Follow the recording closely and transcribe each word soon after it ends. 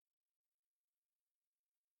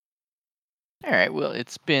All right, well,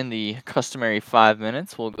 it's been the customary 5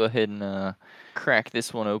 minutes. We'll go ahead and crack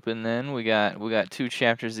this one open. Then we got two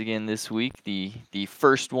chapters again this week. The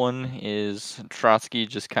first one is Trotsky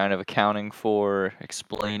just kind of accounting for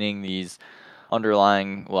explaining these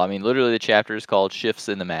underlying. Well, I mean, literally the chapter is called "Shifts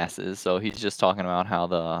in the Masses." So he's just talking about how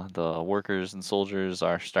the workers and soldiers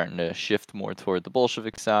are starting to shift more toward the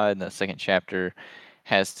Bolshevik side. And the second chapter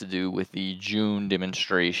has to do with the June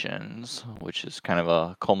demonstrations, which is kind of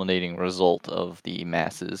a culminating result of the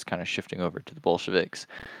masses kind of shifting over to the Bolsheviks.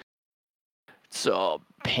 So,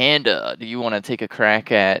 Panda, do you want to take a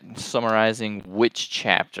crack at summarizing which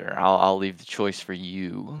chapter? I'll leave the choice for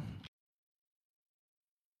you.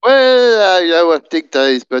 Well, I would think that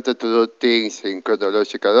it's better to do things in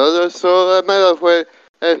chronological order, so I might as well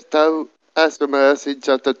start as summarized in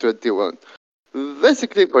chapter 21.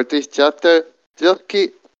 Basically, for this chapter,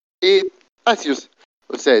 Trotsky, as you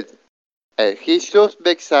said, he just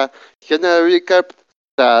makes a general recap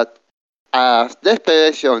that as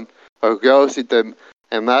desperation or grows in the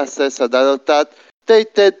masses and all of that, they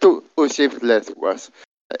tend to achieve less wars.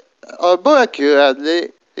 Or more accurately,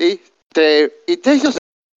 their intentions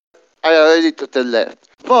are already to the left.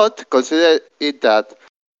 But consider it that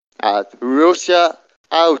Russia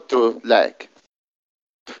out to like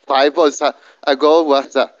 5 months ago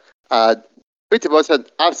was pretty much an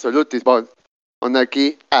absolutist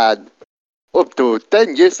monarchy, and up to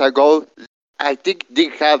 10 years ago, I think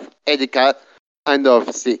didn't have any kind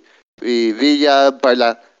of civilian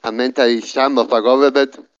parliamentary sham of a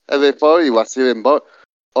government. Before it was even more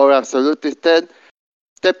or absolutist then.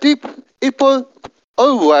 The people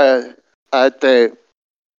all were at the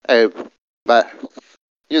uh, but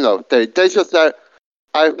the intentions are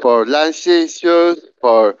for land issues,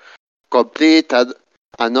 for complete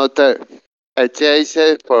another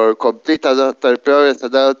changes, for complete another progress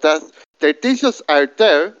and other tasks. The intentions are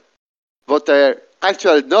there, but the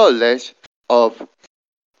actual knowledge of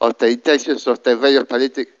the intentions of the various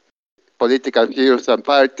political figures and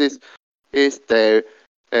parties is their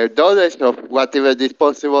knowledge of what even is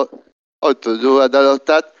possible or to do and all of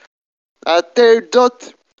that. They're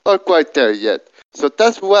not all quite there yet. So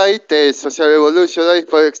that's why the social revolutionary,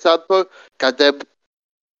 for example, can then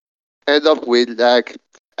end up with like,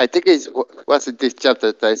 I think it was in this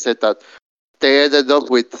chapter that I said that they ended up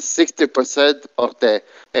with 60% of the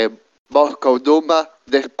Moscow Duma,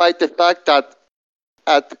 despite the fact that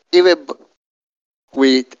even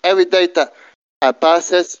with every day that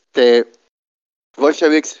passes, the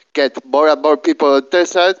Bolsheviks get more and more people on their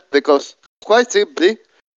side because, quite simply,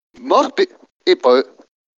 most people,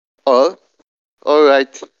 all, all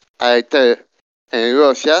right, I tell in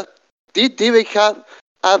Russia, didn't even have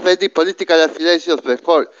any political affiliations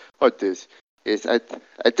before all this. Is I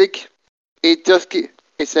think it just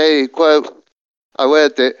is a quite aware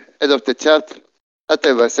at the end of the chat.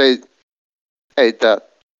 I was saying, hey, that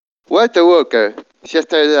what the worker,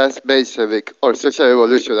 just as Bolshevik or social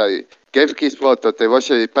revolutionary, gave his vote to the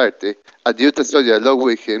Bolshevik party and used the soldier along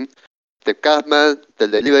with him, the cabman, the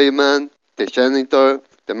delivery man, the janitor,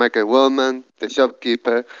 the market woman, the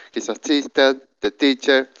shopkeeper, his assistant, the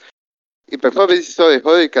teacher. In performing this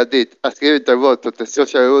historical deed as giving their vote to the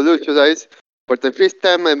social revolutionaries, for the first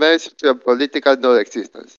time emerged from political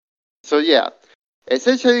non-existence. So yeah,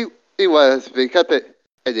 essentially it was been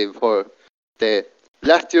happening for the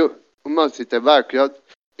last 2 months in the background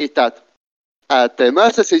is that the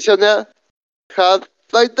mass secessionaires have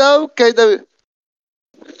by now kind of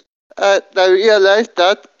they realized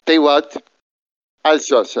that they want a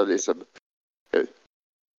socialism. Uh,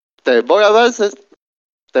 The more advanced,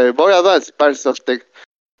 the more advanced parts of the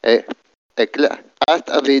class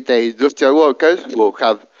have been the industrial workers who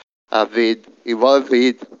have been involved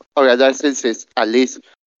in organizing since at least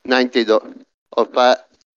 1905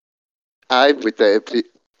 with the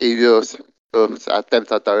previous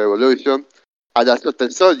attempts at a revolution, and also the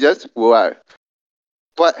soldiers who are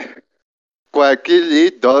quite, quite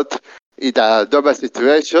clearly not in a normal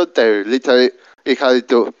situation. They're literally having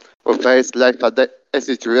to face life and death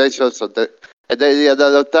situations on the daily and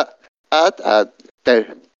all of that. And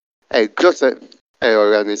they're a closer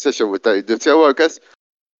organization with the industrial workers.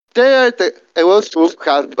 They are the ones who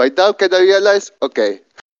have by now kind of realized, okay,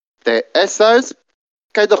 the SRs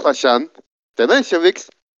kind of a sham, the Mensheviks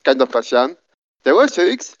kind of a sham, the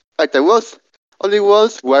Bolsheviks are the ones, only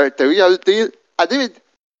ones where the real deal, and even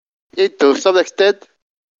to some extent,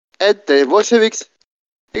 and the Bolsheviks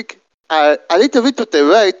are a little bit to the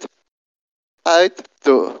right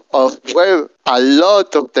of where a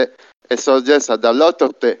lot of the soldiers and a lot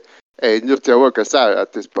of the industrial workers are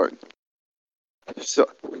at this point. So,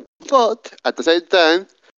 but at the same time,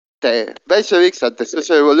 the Bolsheviks and the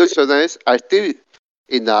social revolutionaries are still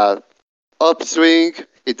in a upswing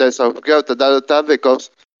in terms of growth and all of that because,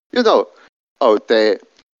 the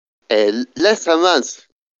less advanced,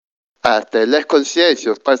 the less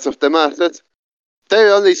conscientious parts of the masses, they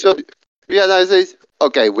only realize,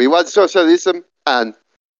 okay, we want socialism, and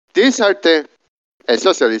these are the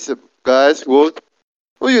socialism guys would,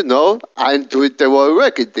 I'm doing the world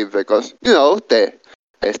wrecking because, the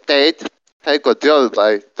state had controlled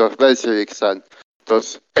by those Bolsheviks and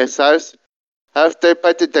those SRs. After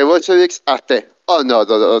party the Bolsheviks, after, oh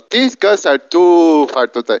no, these guys are too far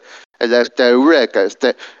to the wreckers,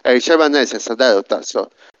 the Germaneses and all of that. So,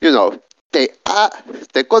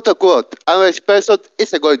 the quote unquote average person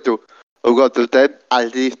isn't going to go to them,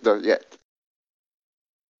 at least not yet.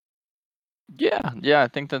 Yeah, I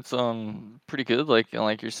think that's pretty good. Like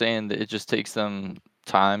you're saying, that it just takes them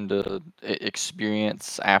time to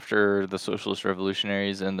experience after the socialist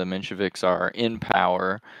revolutionaries and the Mensheviks are in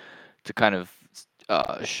power to kind of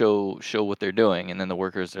show what they're doing, and then the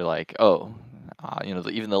workers are like, oh,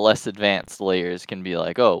 even the less advanced layers can be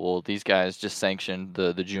like, oh, well, these guys just sanctioned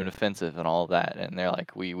the June offensive and all of that, and they're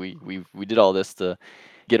like, we did all this to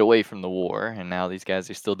get away from the war, and now these guys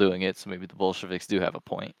are still doing it, so maybe the Bolsheviks do have a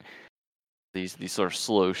point. These sort of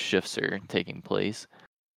slow shifts are taking place.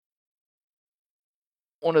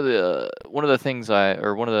 One of the things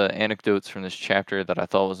one of the anecdotes from this chapter that I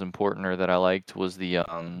thought was important or that I liked was the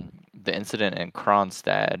incident in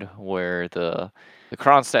Kronstadt where the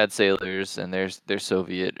Kronstadt sailors and their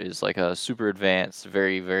Soviet is like a super advanced,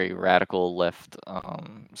 very very radical left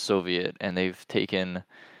Soviet, and they've taken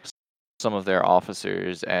some of their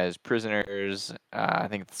officers as prisoners. I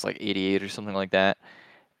think it's like 88 or something like that.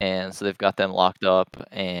 And so they've got them locked up,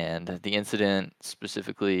 and the incident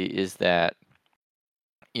specifically is that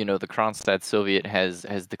the Kronstadt Soviet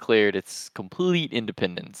has declared its complete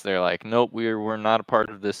independence. They're like, nope, we're not a part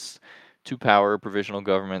of this two-power provisional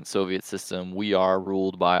government Soviet system. We are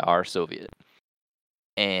ruled by our Soviet.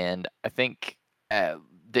 And I think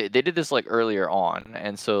they did this like earlier on,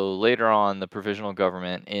 and so later on, the provisional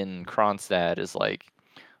government in Kronstadt is like,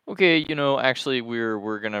 okay, actually,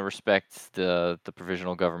 we're gonna respect the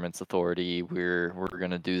provisional government's authority. We're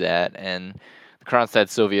gonna do that, and the Kronstadt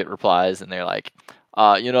Soviet replies, and they're like,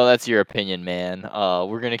 that's your opinion, man.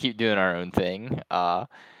 We're gonna keep doing our own thing.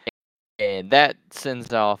 And that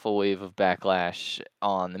sends off a wave of backlash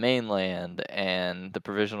on the mainland, and the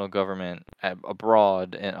provisional government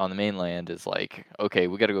abroad and on the mainland is like, okay,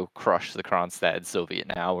 we got to go crush the Kronstadt Soviet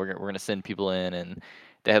now. We're gonna send people in, and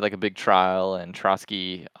they had like a big trial, and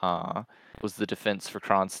Trotsky was the defense for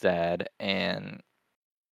Kronstadt, and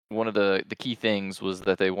one of the key things was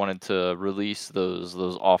that they wanted to release those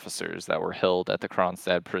officers that were held at the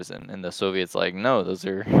Kronstadt prison, and the Soviets like, no, those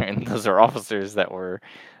are and those are officers that were,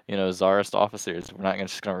 czarist officers. We're not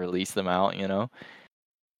just gonna release them out,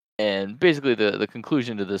 And basically, the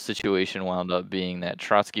conclusion to the situation wound up being that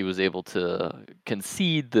Trotsky was able to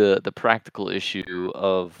concede the practical issue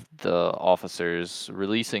of the officers,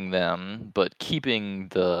 releasing them, but keeping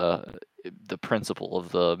the principle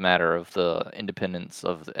of the matter of the independence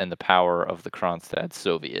and the power of the Kronstadt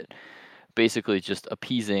Soviet, basically just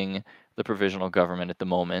appeasing the provisional government at the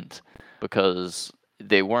moment because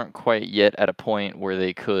they weren't quite yet at a point where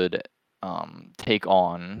they could take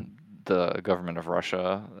on the government of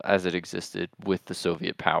Russia as it existed with the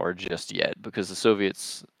Soviet power just yet, because the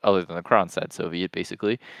Soviets, other than the Kronstadt Soviet,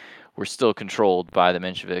 basically, were still controlled by the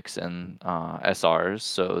Mensheviks and SRs,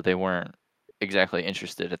 so they weren't exactly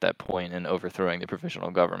interested at that point in overthrowing the provisional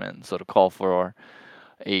government. So to call for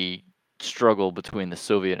a struggle between the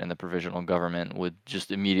Soviet and the provisional government would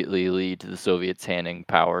just immediately lead to the Soviets handing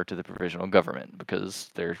power to the provisional government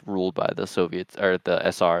because they're ruled by the Soviets or the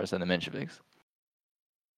SRs and the Mensheviks.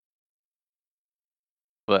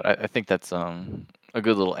 But I think that's a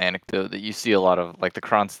good little anecdote that you see a lot of, like the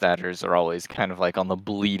Kronstadters are always kind of like on the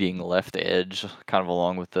bleeding left edge, kind of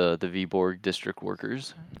along with the Viborg district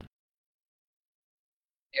workers.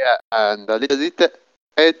 Yeah, and a little bit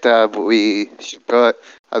that we should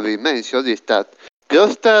probably mention is that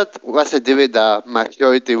Kronstadt wasn't even the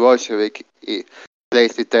majority Bolshevik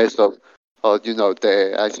place in terms of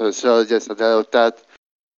the actual soldiers and all of that.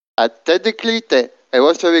 And technically, the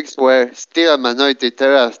Bolsheviks were still a minority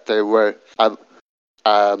there as they were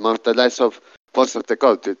among the rest of most of the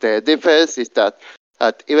country. The difference is that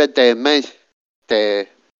even the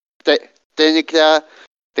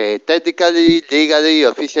technically, legally,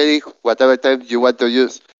 officially, whatever term you want to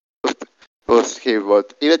use, was here.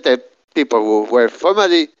 But even the people who were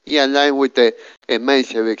formally in line with the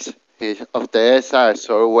Mensheviks of the SRs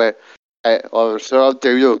or were or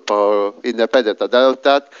surrounding group or independent and all of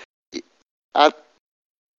that, at,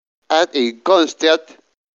 at a constant,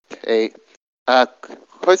 a, a,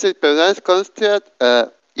 how is it pronounced, constant?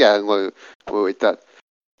 Yeah, I'm going to go with that.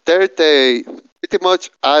 There they pretty much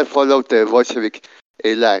I follow the Bolshevik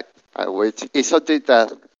line, which is something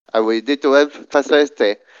that we need to emphasize.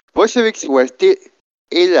 The Bolsheviks were still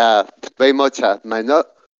in very much a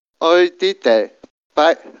minority. The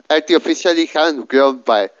party officially hadn't grown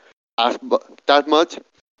by that much.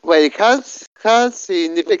 Well, it has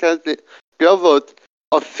significantly grown, but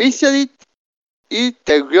officially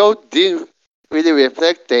the growth didn't really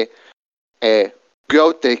reflect the uh,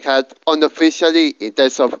 growth they had unofficially in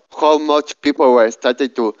terms of how much people were starting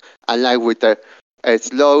to align with their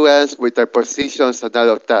slogans, with their positions, and all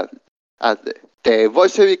of that. And the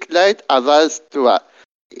Bolshevik line advanced to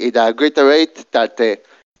in a greater rate that the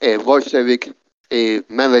Bolshevik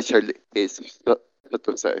membership is, so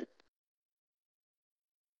to say.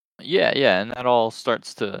 Yeah, and that all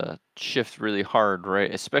starts to shift really hard,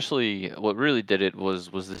 right? Especially what really did it was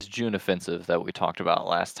this June offensive that we talked about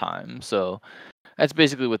last time. So that's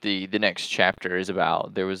basically what the next chapter is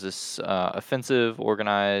about. There was this offensive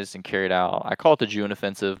organized and carried out. I call it the June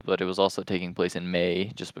offensive, but it was also taking place in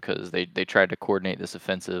May, just because they tried to coordinate this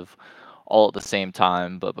offensive all at the same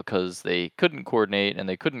time, but because they couldn't coordinate and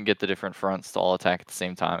they couldn't get the different fronts to all attack at the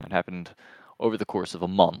same time, it happened over the course of a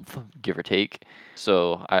month, give or take.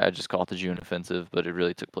 So I just call it the June offensive, but it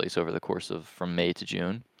really took place over the course of from May to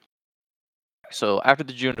June. So after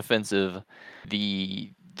the June offensive,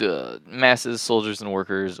 the masses, soldiers and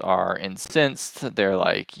workers are incensed. They're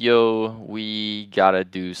like, "Yo, we gotta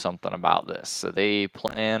do something about this." So they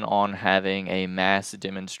plan on having a mass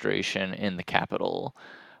demonstration in the capital.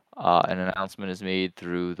 An announcement is made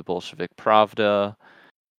through the Bolshevik Pravda.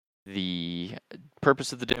 The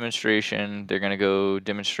purpose of the demonstration, they're going to go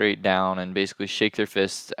demonstrate down and basically shake their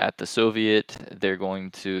fists at the Soviet. They're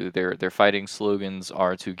going to their fighting slogans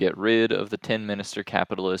are to get rid of the 10 minister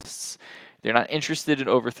capitalists. They're not interested in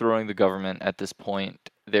overthrowing the government at this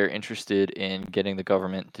point. They're interested in getting the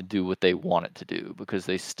government to do what they want it to do, because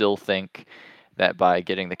they still think that by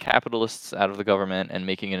getting the capitalists out of the government and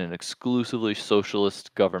making it an exclusively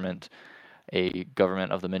socialist government, a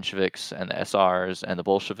government of the Mensheviks and the SRs and the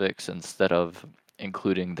Bolsheviks instead of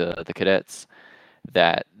including the cadets,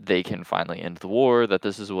 that they can finally end the war, that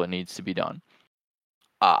this is what needs to be done.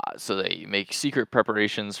 So they make secret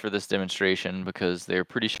preparations for this demonstration because they're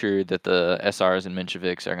pretty sure that the SRs and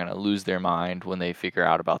Mensheviks are going to lose their mind when they figure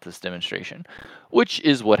out about this demonstration, which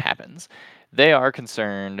is what happens. They are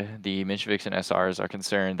concerned, the Mensheviks and SRs are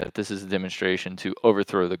concerned that this is a demonstration to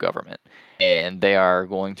overthrow the government, and they are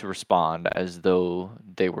going to respond as though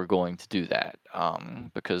they were going to do that,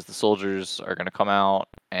 because the soldiers are going to come out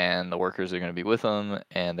and the workers are going to be with them,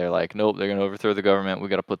 and they're like, nope, they're going to overthrow the government. We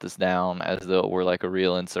got to put this down, as though it were like a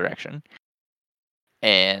real insurrection.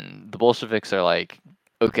 And the Bolsheviks are like,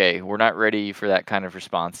 okay, we're not ready for that kind of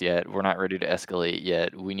response yet. We're not ready to escalate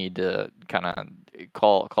yet. We need to kind of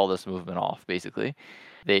call this movement off. Basically,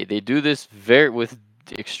 they do this very with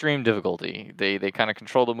extreme difficulty. They kind of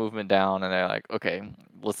control the movement down, and they're like, okay,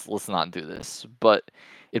 let's not do this. But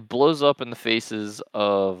it blows up in the faces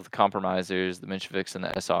of the compromisers, the Mensheviks and the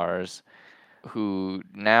SRs, who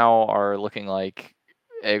now are looking like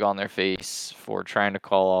egg on their face for trying to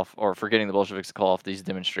call off, or for getting the Bolsheviks to call off these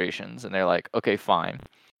demonstrations. And they're like, okay, fine.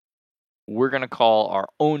 We're going to call our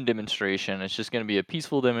own demonstration. It's just going to be a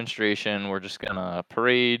peaceful demonstration. We're just going to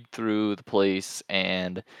parade through the place,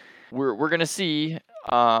 and we're going to see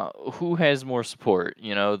who has more support.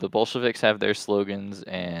 You know, the Bolsheviks have their slogans,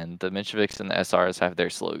 and the Mensheviks and the SRs have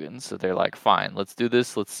their slogans. So they're like, fine, let's do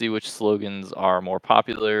this. Let's see which slogans are more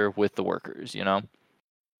popular with the workers, you know?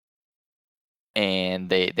 And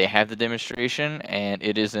they have the demonstration, and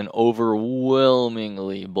it is an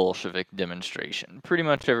overwhelmingly Bolshevik demonstration. Pretty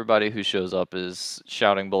much everybody who shows up is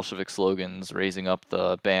shouting Bolshevik slogans, raising up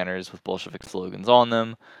the banners with Bolshevik slogans on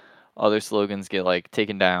them. Other slogans get like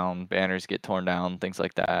taken down, banners get torn down, things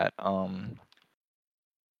like that. I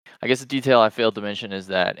guess a detail I failed to mention is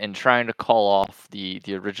that in trying to call off the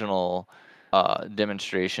original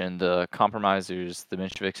demonstration, the compromisers, the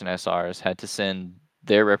Mensheviks and SRs, had to send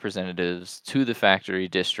their representatives to the factory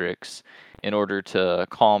districts in order to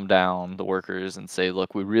calm down the workers and say,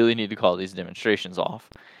 look, we really need to call these demonstrations off.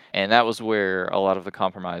 And that was where a lot of the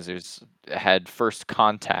compromisers had first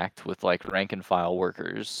contact with like rank and file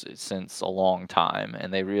workers since a long time.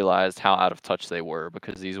 And they realized how out of touch they were,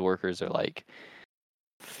 because these workers are like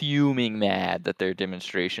fuming mad that their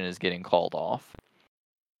demonstration is getting called off.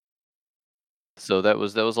 So that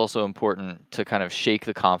was also important to kind of shake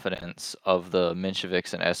the confidence of the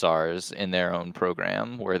Mensheviks and SRs in their own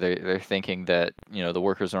program, where they're thinking that, you know, the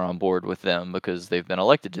workers are on board with them because they've been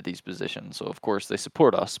elected to these positions. So of course they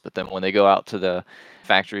support us, but then when they go out to the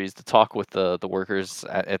factories to talk with the workers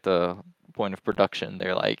at the point of production,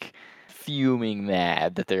 they're like fuming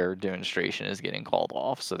mad that their demonstration is getting called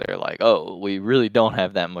off. So they're like, "Oh, we really don't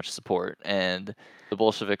have that much support." And the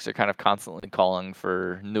Bolsheviks are kind of constantly calling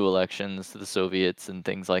for new elections to the Soviets and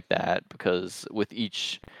things like that because with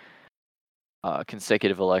each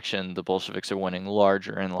consecutive election, the Bolsheviks are winning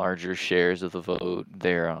larger and larger shares of the vote.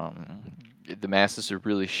 The masses are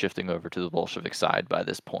really shifting over to the Bolshevik side by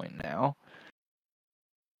this point now.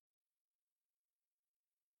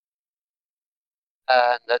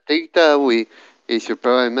 And I think that we should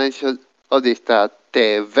probably mention all this that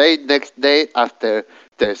the very next day after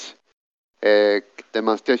this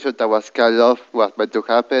demonstration that was called off was meant to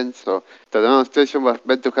happen. So the demonstration was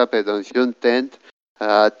meant to happen on June 10th.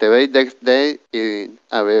 The very next day in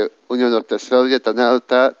our Union of the Soviet and all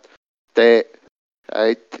that, the,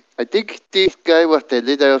 I think this guy was the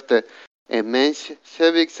leader of the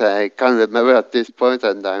Mensheviks. I can't remember at this point,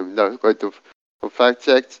 and I'm not going to fact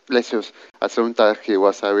check. Let's just assume that he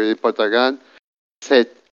was a really important guy. Said,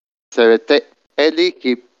 Eli,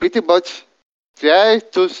 he pretty much tried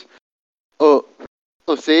oh,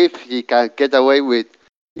 to see if he can get away with,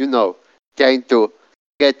 you know, trying to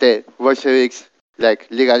get the Bolsheviks like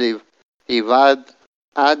legally banned,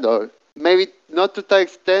 and or maybe not to that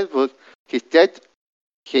extent, but instead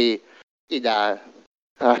he in a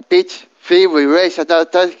speech filled with rage and all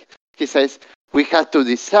that, he says we had to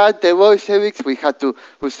disarm the Bolsheviks, we had to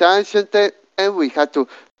sanction them, and we had to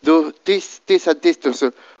do this, and this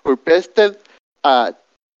to repress them.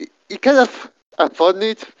 It kind of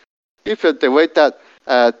funny different the way that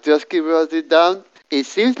Trotsky wrote it down. It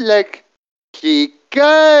seems like he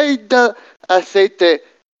kinda said the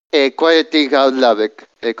quiet thing out loud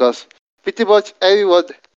because pretty much everyone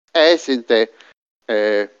else in the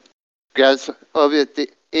uh, Grand Soviet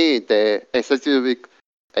in the executive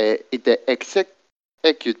in the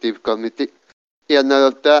executive committee and all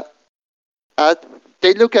of that, and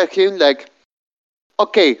they look at him like,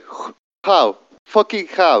 okay, how, fucking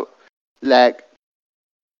how, like,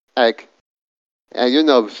 like, you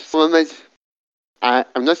know, someone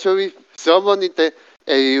I'm not sure if someone in the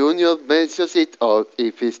union mentions it or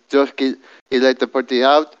if it's just he later pointed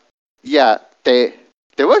out. Yeah, the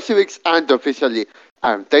Bolsheviks aren't officially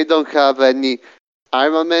armed. They don't have any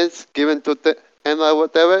armaments given to them or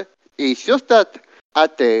whatever. It's just that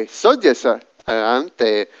the soldiers are armed.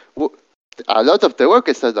 A lot of the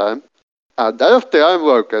workers are armed. And a lot of the armed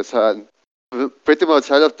workers and pretty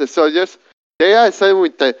much all of the soldiers, they are same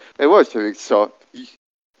with the Bolsheviks. So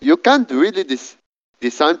you can't really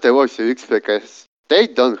disarm the Bolsheviks because they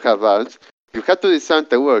don't have arms. You have to disarm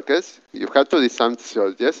the workers, you have to disarm the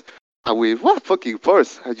soldiers, and with what fucking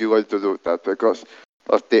force are you going to do that? Because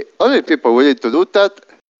of the only people willing to do that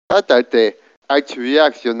are the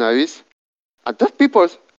arch-reactionaries, and those people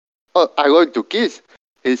are going to kill.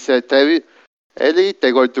 He said, Eli,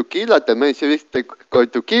 they're going to kill at the Mensheviks, they're going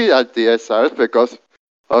to kill at the SRs because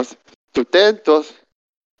of, to them,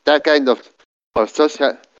 that kind of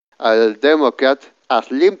social democrat, as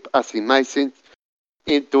limp as it might seem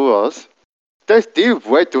into us, they're still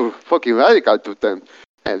way too fucking radical to them.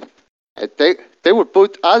 And, and they will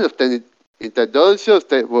put all of them in the dungeons,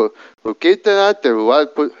 will kill them,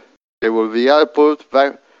 they will be all put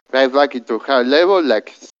right back into high level,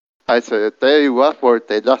 like as they was for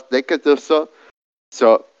the last decade or so.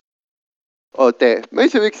 So, the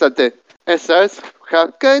Mensheviks and the SRs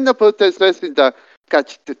have kind of put themselves in the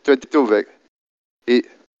catch-22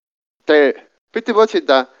 they're pretty much in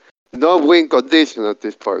the no-win condition at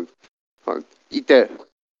this point. Either,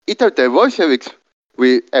 either the Bolsheviks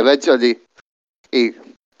will eventually, you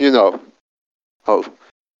know, oh,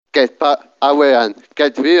 get power and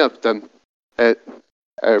get rid of them,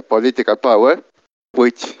 political power,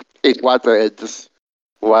 which is what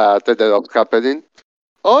ended up happening,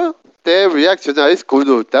 or the reactionaries could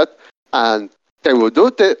do that, and they will do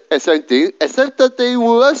the same thing, except that they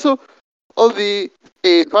will also all the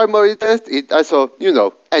far more interest in also,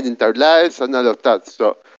 ending their lives and all of that.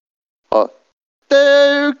 So,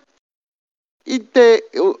 they're in the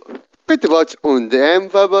pretty much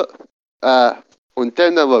untenable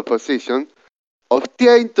position of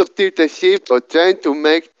trying to steer the ship or trying to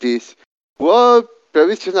make this world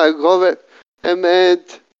provisional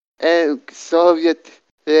government and Soviet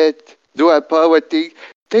dual power thing.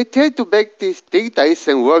 They try to make this thing that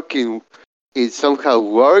isn't working it somehow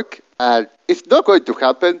work, and it's not going to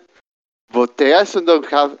happen. But they also don't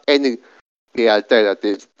have any the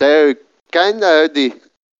alternatives. They're kind of the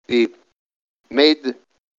made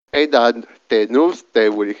that the news they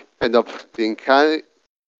will end up being kind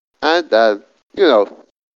and that you know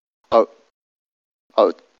uh,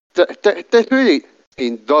 uh, that's really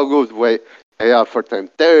in no good way for them.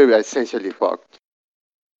 They're essentially fucked.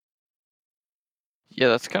 Yeah,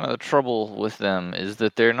 that's kind of the trouble with them is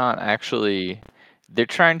that they're not actually they're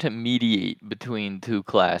trying to mediate between two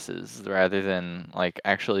classes rather than like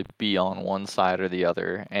actually be on one side or the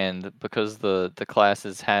other. And because the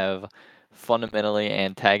classes have fundamentally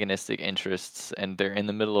antagonistic interests and they're in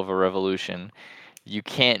the middle of a revolution, you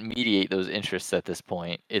can't mediate those interests at this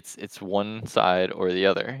point. It's one side or the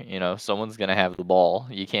other. You know, someone's gonna have the ball.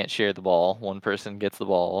 You can't share the ball. One person gets the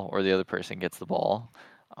ball or the other person gets the ball.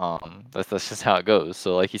 That's just how it goes.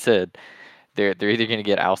 So, like you said, they're either gonna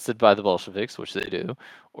get ousted by the Bolsheviks, which they do,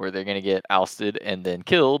 or they're gonna get ousted and then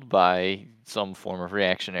killed by some form of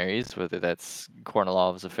reactionaries, whether that's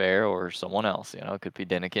Kornilov's affair or someone else. You know, it could be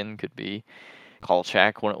Denikin, could be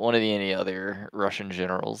Kolchak, one of the any other Russian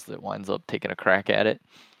generals that winds up taking a crack at it.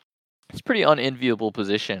 It's a pretty unenviable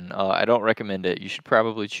position. I don't recommend it. You should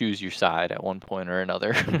probably choose your side at one point or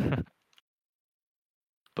another.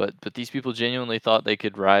 But these people genuinely thought they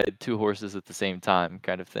could ride two horses at the same time,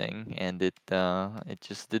 kind of thing, and it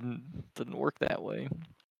just didn't work that way.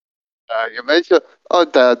 You mentioned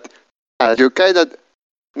that you kind of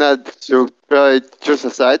not to choose a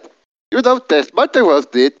side. You know, the smarter was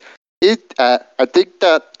did it. I think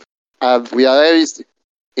that we realized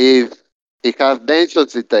if it have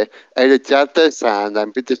mentions in the early chapters, and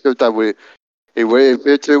I'm pretty sure that it will in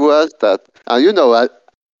future was that, and you know,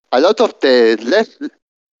 a lot of the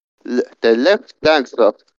left flanks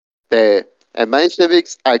of the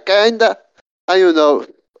Mensheviks are kinda, you know,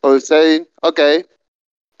 or saying, okay,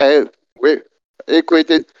 uh, we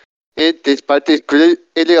quitted in this party is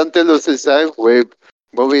clearly on the losing side. We're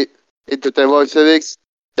moving into the Bolsheviks.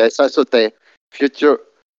 There's also the future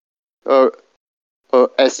or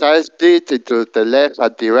SR split into the left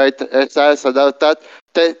and the right SRs and all that.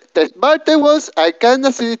 The smarter ones, I kind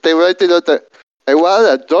of see the right of the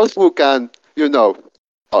well, those who can, you know,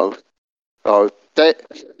 uh, they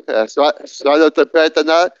swallow the bread and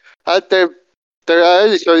all, and they are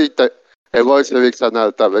usually the Bolsheviks and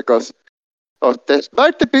all that because of the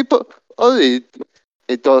smarter people only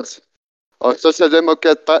in those or social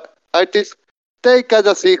democrat parties, they kind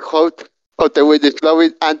of see how the wind is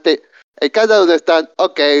blowing and they kind of understand,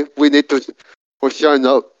 okay, we need to for sure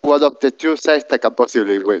know one of the two sides that can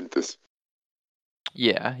possibly win this.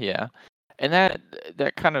 Yeah, yeah, and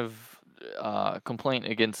that kind of complaint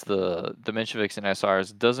against the Mensheviks and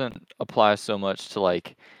SRs doesn't apply so much to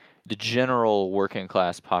like the general working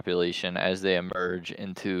class population as they emerge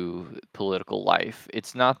into political life.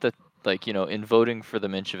 It's not that like in voting for the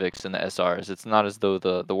Mensheviks and the SRs, it's not as though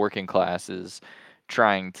the working class is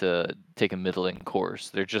trying to take a middling course.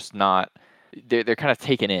 They're just not they're kind of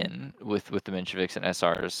taken in with the Mensheviks and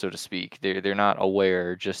SRs, so to speak. They're not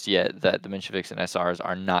aware just yet that the Mensheviks and SRs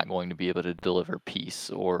are not going to be able to deliver peace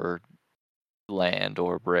or land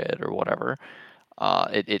or bread or whatever.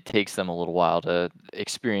 It takes them a little while to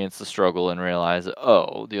experience the struggle and realize,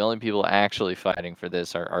 oh, the only people actually fighting for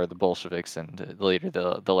this are the Bolsheviks and later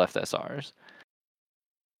the left SRs.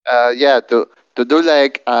 Yeah, to do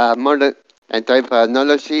like modern and type of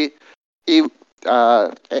analogy, if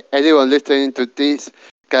anyone listening to this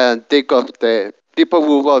can think of the people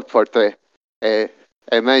who vote for the uh,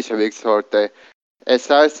 Mensheviks or the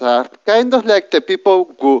SRs are kind of like the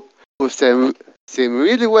people who seem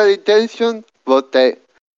really well intentioned, but they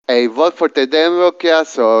vote for the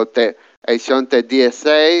Democrats or join the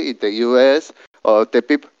DSA in the US, or the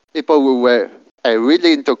people who were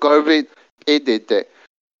really into Corbyn in the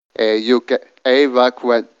UK back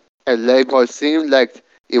when Labour seemed like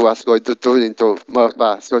it was going to turn into more of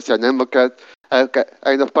a social democrat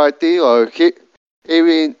kind of party, or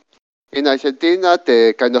even in Argentina,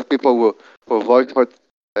 the kind of people who vote for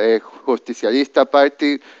the Justicialista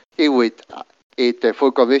Party, he with the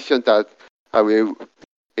full commission that will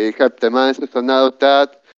help the masses and all of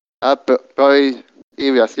that. Probably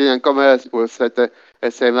in Brazilian Congress will say the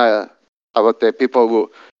same about the people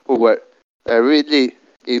who were really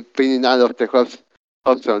opinion out of the house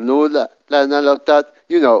of Lula and all of that.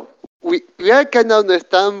 You know, we can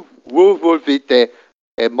understand who would be the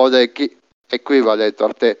modern equivalent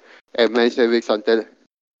of the Mensheviks and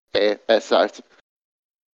the SRs.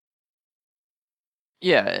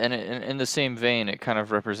 Yeah, and in the same vein, it kind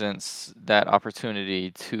of represents that opportunity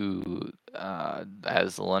to,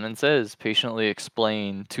 as Lenin says, patiently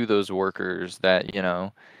explain to those workers that,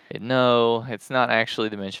 no, it's not actually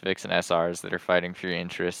the Mensheviks and SRs that are fighting for your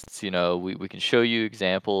interests. We can show you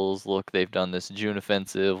examples. Look, they've done this June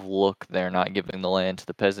offensive. Look, they're not giving the land to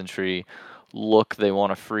the peasantry. Look, they want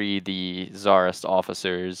to free the Tsarist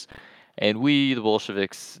officers. And we, the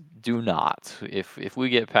Bolsheviks, do not. If we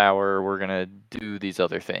get power, we're gonna do these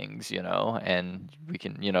other things, and we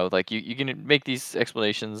can, like you can make these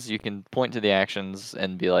explanations, you can point to the actions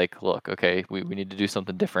and be like, look, okay, we need to do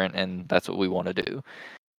something different, and that's what we want to do.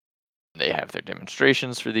 They have their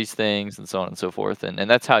demonstrations for these things and so on and so forth, and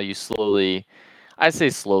that's how you slowly, I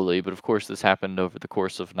say slowly, but of course this happened over the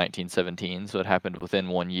course of 1917, so it happened within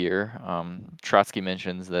 1 year. Trotsky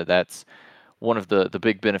mentions that that's one of the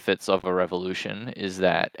big benefits of a revolution is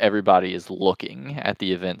that everybody is looking at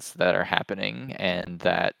the events that are happening and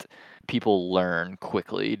that people learn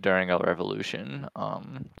quickly during a revolution.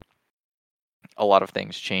 A lot of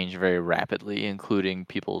things change very rapidly, including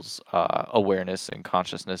people's awareness and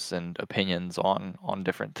consciousness and opinions on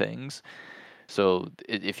different things. So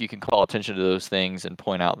if you can call attention to those things and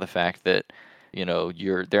point out the fact that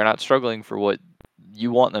they're not struggling for what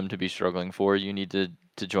you want them to be struggling for, you need to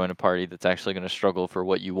join a party that's actually going to struggle for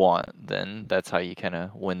what you want, then that's how you kind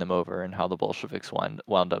of win them over, and how the Bolsheviks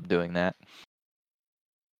wound up doing that.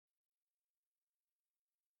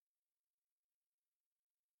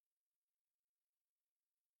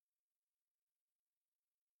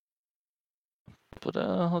 But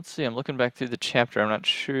let's see, I'm looking back through the chapter. I'm not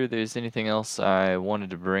sure there's anything else I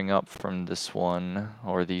wanted to bring up from this one,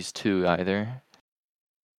 or these two either.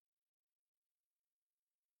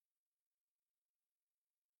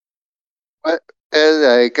 Well, and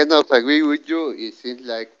I kind of agree with you. It seems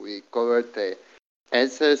like we covered the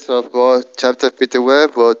answers of both chapters pretty well,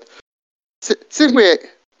 but since we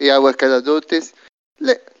kind of noticed,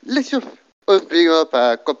 let's just bring up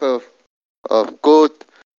a couple of good,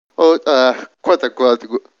 or quote unquote,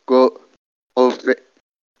 good old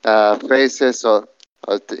phrases or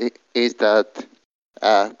things that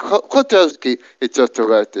Kotlowski is just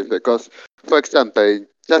relative because, for example, in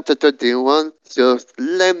chapter 21, just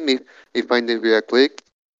let me find it real quick.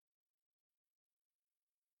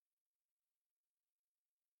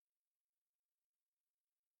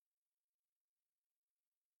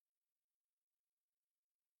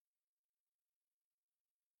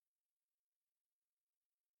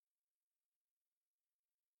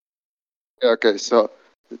 Okay, so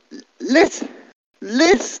let's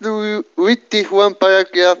read this one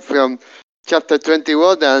paragraph from chapter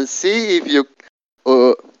 21 and see if you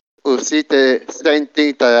uh, see the same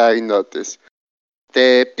thing that I noticed.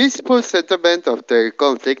 The peaceful settlement of the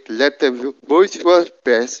conflict left the bourgeois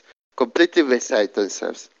press completely beside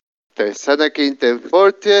themselves. There's anarchy in the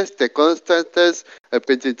fortress, the Constantines are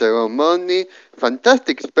printing their own money,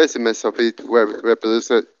 fantastic specimens of it were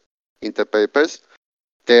reproduced in the papers.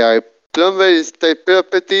 They are plundered state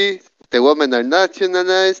property, the women are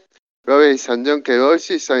nationalized, robberies and junket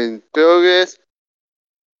orgies are in progress.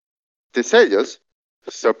 The sellers,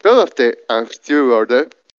 so proud of the austere order,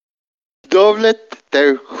 doubled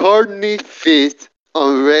their horny feast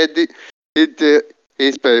already into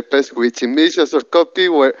his papers, which in millions of copies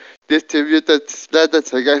were distributed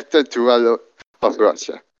slanted against to all of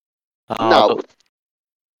Russia. Ah, Now,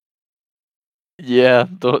 yeah,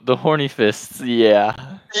 the horny fists,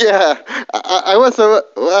 yeah. yeah, I was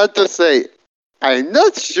about to say, I'm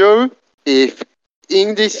not sure if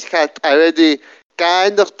English had already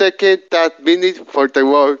kind of taken that meaning for the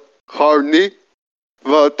word horny,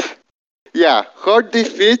 but yeah, horny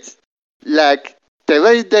fits like the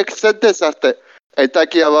very next sentence after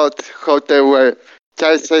talking about how there were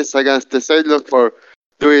charges against the sailors for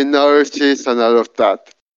doing orgies and all of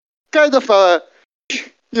that. Kind of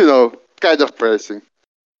kind of pressing.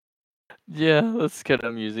 Yeah, that's kind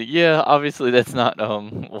of amusing. Yeah, obviously that's not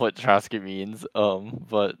what Trotsky means.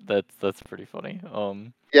 But that's pretty funny.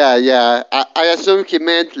 Yeah. I assume he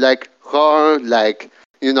meant like horn, like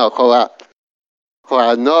how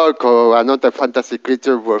an orc or another fantasy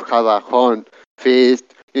creature would have a horn fist.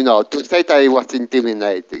 To say that it was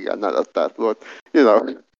intimidating and all of that, but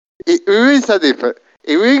it reads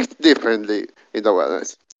it reads differently in the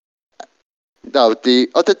words. Now, the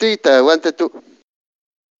other thing that I wanted to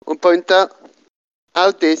point out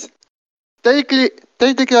is technically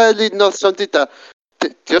not something that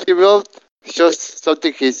just he wrote, just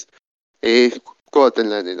something he's quoting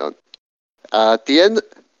Lenin on. At the end,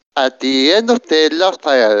 at the end of the last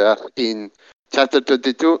paragraph in chapter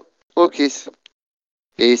 22,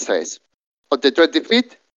 he says, on the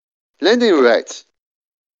 25th, Lenin writes,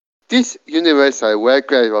 This universal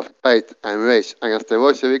warcry of hate and rage against the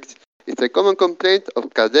Bolsheviks is a common complaint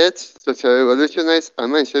of cadets, social revolutionaries,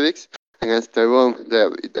 and Mensheviks against their own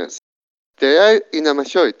leaders. They are in a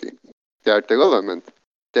majority. They are the government.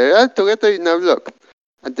 They are together in a bloc,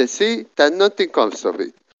 and they see that nothing comes of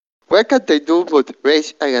it. What can they do but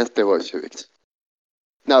rage against the Bolsheviks?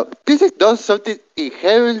 Now, this is not something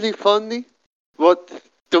inherently funny, but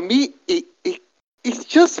to me, it's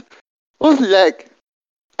just like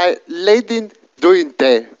a lady doing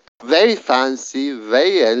the very fancy,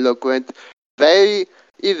 very eloquent, very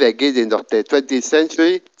in the beginning of the 20th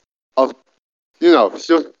century of, she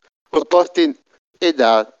was posting in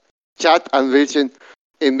a chat and reaching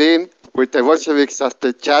in meme with the Bolsheviks as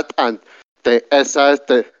the chat and the SRs,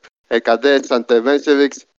 the cadets and the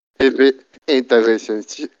Bolsheviks intervention.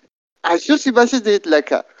 I just imagine it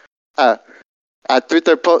like a, a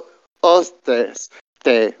Twitter post,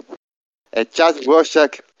 the a chat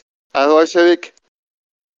Rorschach, a Bolshevik,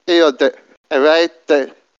 the right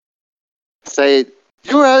saying,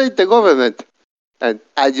 you are in the government, and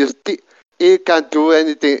you can't do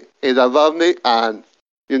anything about me, and,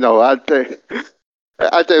 at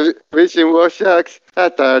the reaching Rorschach,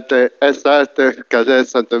 at the start, the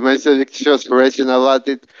cadets and the Bolsheviks just raging about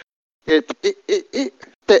it. The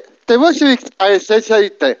Bolsheviks are essentially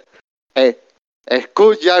a, a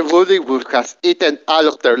schoolyard bully who has eaten all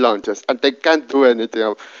of their lunches, and they can't do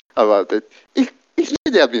anything about it. It's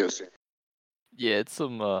really amusing. Yeah, it's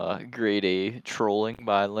some grade A trolling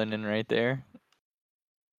by Lenin right there.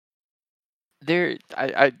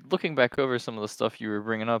 I looking back over some of the stuff you were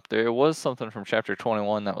bringing up, there was something from chapter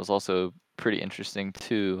 21 that was also pretty interesting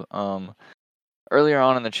too. Earlier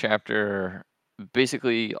on in the chapter,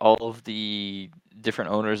 basically all of the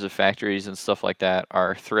different owners of factories and stuff like that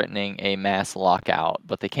are threatening a mass lockout,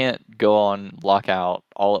 but they can't go on lockout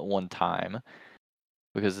all at one time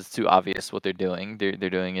because it's too obvious what they're doing. They're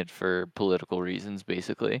doing it for political reasons,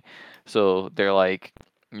 basically. So they're like,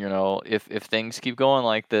 if things keep going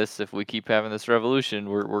like this, if we keep having this revolution,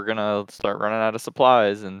 we're gonna start running out of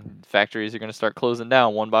supplies, and factories are gonna start closing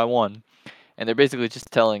down one by one. And they're basically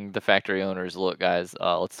just telling the factory owners, look, guys,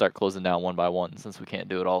 let's start closing down one by one since we can't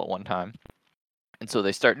do it all at one time. And so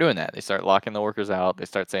they start doing that. They start locking the workers out. They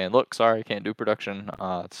start saying, look, sorry, can't do production.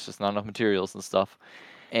 It's just not enough materials and stuff.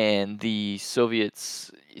 And the Soviets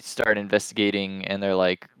start investigating, and they're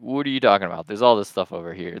like, "What are you talking about? There's all this stuff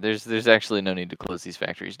over here. There's actually no need to close these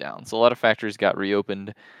factories down." So a lot of factories got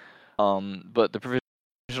reopened, but the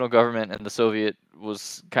provisional government and the Soviet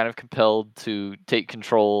was kind of compelled to take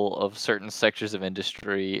control of certain sectors of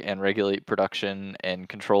industry and regulate production and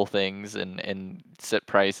control things and set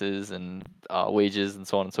prices and wages and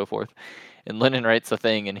so on and so forth. And Lenin writes a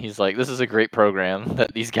thing, and he's like, "This is a great program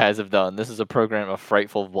that these guys have done. This is a program of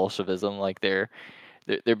frightful Bolshevism. Like they're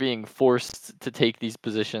being forced to take these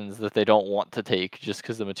positions that they don't want to take just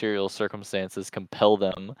because the material circumstances compel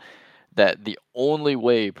them. That the only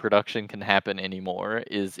way production can happen anymore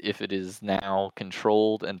is if it is now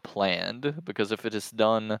controlled and planned. Because if it is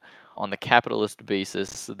done on the capitalist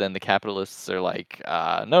basis, then the capitalists are like,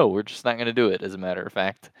 no, we're just not going to do it, as a matter of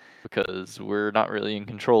fact, because we're not really in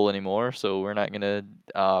control anymore, so we're not going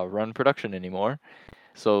to run production anymore."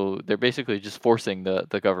 So they're basically just forcing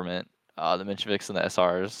the government, the Mensheviks and the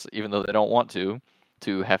SRs, even though they don't want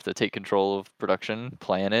to have to take control of production,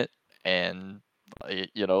 plan it, and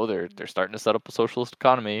they're starting to set up a socialist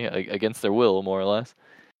economy against their will, more or less.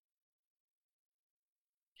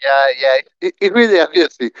 Yeah. It really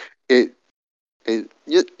amusing. It,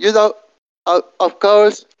 you know, of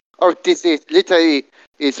course, or this is literally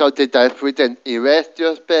is something that's written in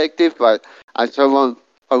retrospective, but as someone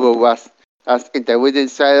who was as in the winning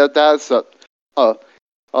side of that, so uh,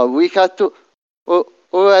 we have to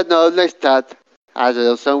acknowledge that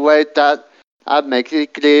as some way that make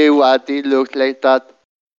it clear what it looks like that.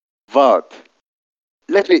 But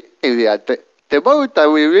let me in the more that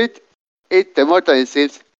we read it, the more that it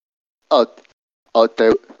seems out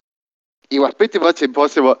the it was pretty much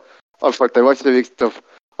impossible for the Bolsheviks to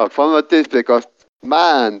follow this because,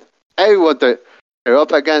 man, everyone they're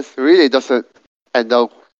up against really doesn't know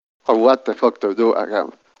what the fuck to do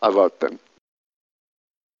about them.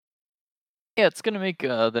 Yeah, it's gonna make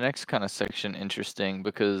the next kind of section interesting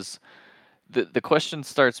because the question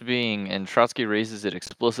starts being, and Trotsky raises it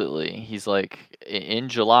explicitly. He's like, in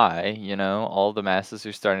July, all the masses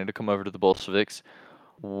are starting to come over to the Bolsheviks.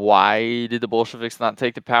 Why did the Bolsheviks not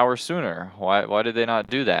take the power sooner? Why did they not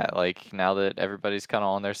do that? Like, now that everybody's kind of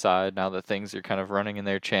on their side, now that things are kind of running in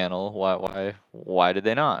their channel, why did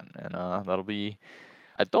they not? And that'll be,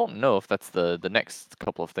 I don't know if that's the next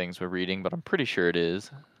couple of things we're reading, but I'm pretty sure it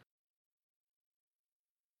is.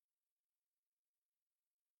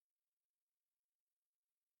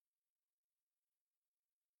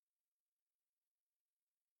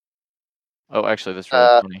 Oh, actually, that's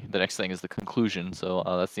really funny. The next thing is the conclusion, so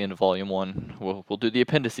that's the end of Volume 1. We'll do the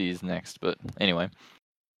appendices next, but anyway.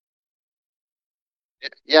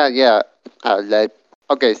 Yeah.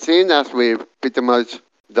 Okay, seeing as we're pretty much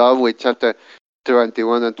done with chapter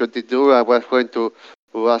 21 and 22, I was going to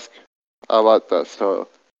ask about that. So,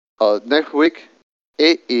 next week,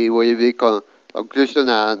 it will be conclusion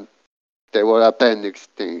and the word appendix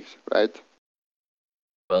things, right?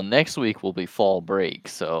 Well, next week will be fall break,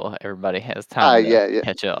 so everybody has time to Yeah.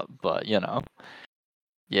 catch up, but, you know.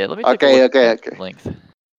 Yeah, let me take a Okay. look at that length.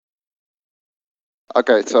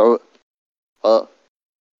 Okay, so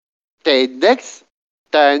the next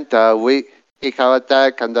time that we have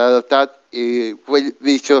attack and all of that, it will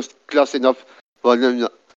be just closing off volume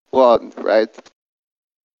 1, right?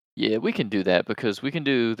 Yeah, we can do that because we can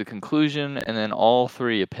do the conclusion and then all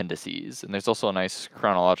 3 appendices. And there's also a nice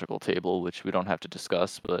chronological table, which we don't have to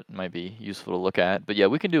discuss, but might be useful to look at. But yeah,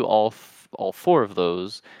 we can do all 4 of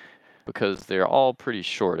those because they're all pretty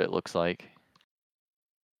short, it looks like.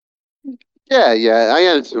 Yeah, I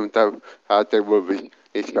assume that they will be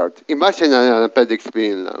short. Imagine an appendix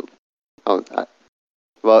being long. Oh,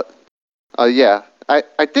 but yeah,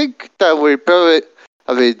 I think that we're probably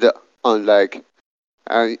a bit on like,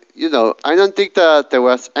 I don't think that there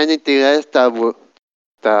was anything else that would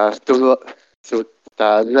that stood so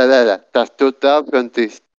that stood out from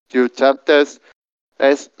these 2 chapters.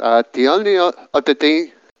 As the only other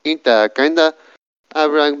thing in that kinda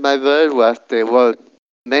rang my bell was the word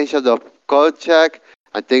mention of Kolchak.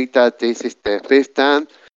 I think that this is the 5th time,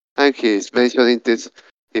 and he's mentioning this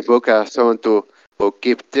book as someone to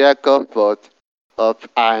keep track of, but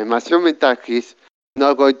I'm assuming that he's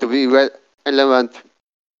not going to be relevant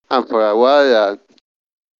and for a while,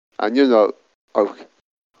 and or,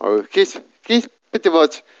 or he's pretty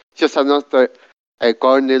much just another a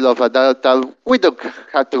corner of a that we don't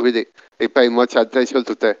have to really pay much attention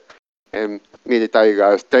to the military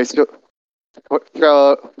guards. For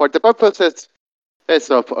the purposes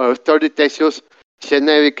of story textures,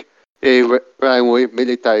 generic rhyme with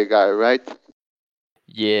military guy, right?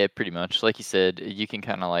 Yeah, pretty much. Like you said, you can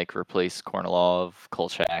kind of like replace Kornilov,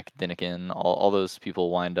 Kolchak, Denikin. All those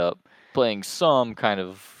people wind up playing some kind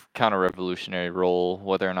of counter-revolutionary role,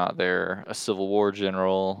 whether or not they're a Civil War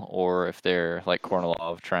general or if they're like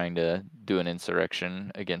Kornilov trying to do an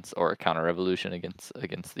insurrection against or a counter-revolution against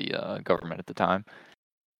the government at the time.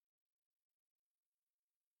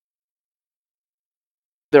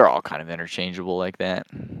 They're all kind of interchangeable like that.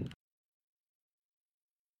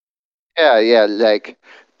 Yeah, like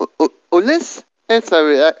unless a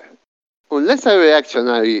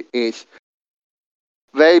reactionary is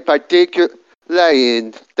very particular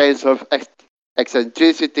in terms of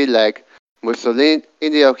eccentricity, like Mussolini,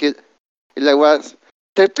 like was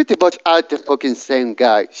they pretty much are the fucking same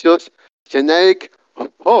guy. Just generic.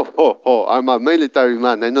 I'm a military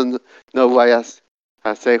man. I don't know why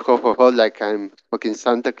I say like I'm fucking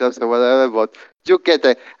Santa Claus or whatever, but you get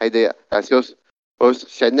the idea. That's just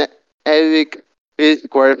generic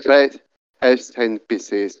square face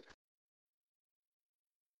NPCs.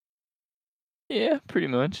 Yeah, pretty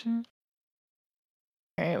much. All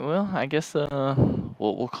right, well, I guess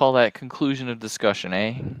we'll call that conclusion of discussion,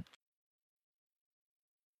 eh?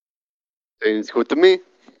 Seems good to me.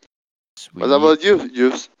 What Sweet. about you,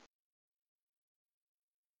 Juice?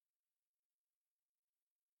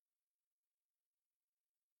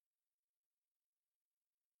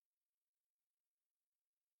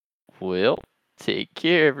 Well, take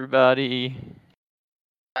care, everybody.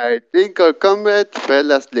 I think our comrade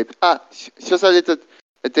fell asleep. Just a little.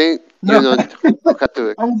 I think No, who had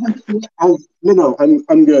to. no,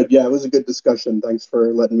 I'm good. Yeah, it was a good discussion. Thanks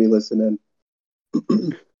for letting me listen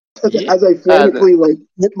in. Yeah. As I frantically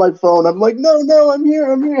hit my phone, I'm like, no, I'm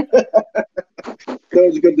here. That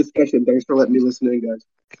was a good discussion. Thanks for letting me listen in, guys.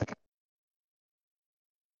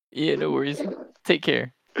 Yeah, no worries. Take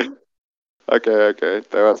care. Okay,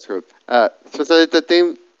 that was good. Just a little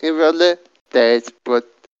thing in Raleigh, but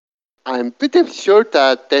I'm pretty sure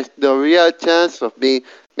that there's no real chance of me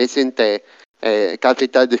missing the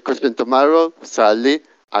capital discussion tomorrow. Sadly,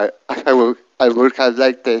 I would have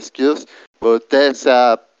liked the excuse, but there's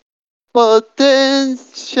a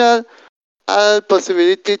potential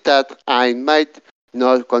possibility that I might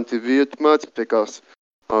not contribute much because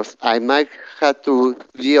I might have to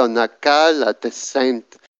be on a call at the same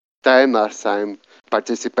time as I'm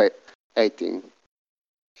participating.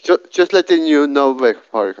 Just letting you know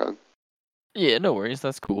beforehand. Yeah, no worries.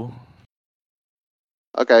 That's cool.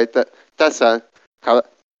 Okay, that's have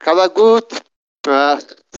a good uh,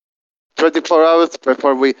 24 hours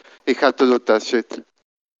before we have to do that shit.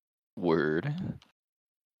 Word.